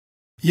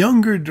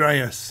Younger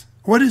Dryas.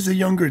 What is a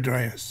Younger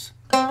Dryas?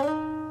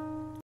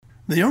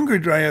 The Younger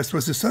Dryas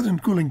was a sudden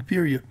cooling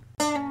period.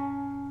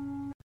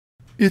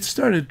 It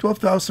started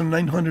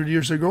 12,900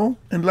 years ago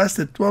and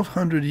lasted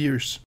 1,200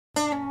 years.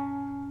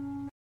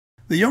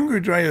 The Younger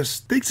Dryas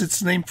takes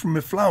its name from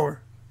a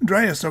flower,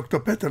 Dryas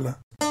octopetala,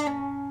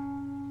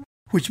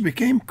 which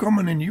became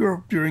common in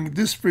Europe during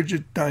this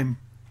frigid time.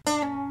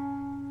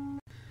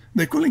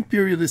 The cooling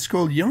period is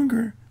called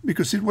Younger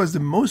because it was the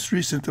most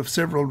recent of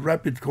several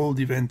rapid cold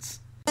events.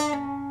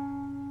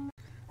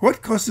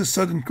 What caused the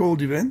sudden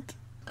cold event?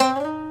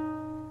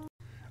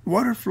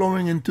 Water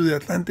flowing into the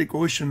Atlantic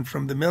Ocean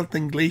from the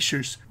melting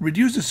glaciers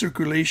reduced the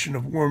circulation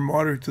of warm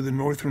water to the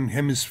northern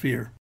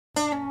hemisphere.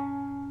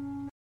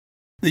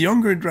 The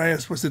Younger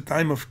Dryas was the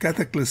time of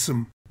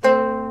Cataclysm.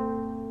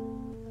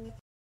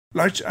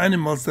 Large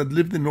animals that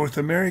lived in North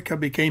America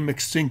became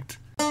extinct.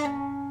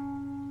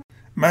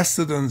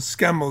 Mastodons,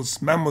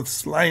 camels,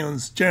 mammoths,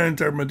 lions,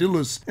 giant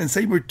armadillos, and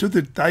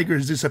saber-toothed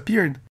tigers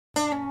disappeared,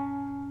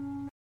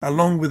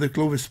 along with the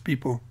Clovis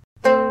people.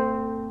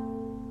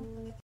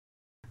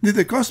 Did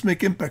the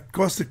cosmic impact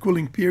cause the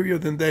cooling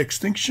period and the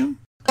extinction?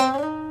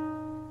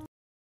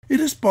 It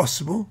is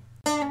possible.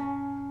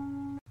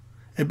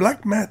 A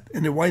black mat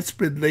and a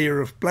widespread layer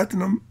of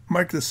platinum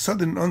marked the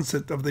sudden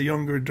onset of the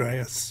Younger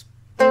Dryas.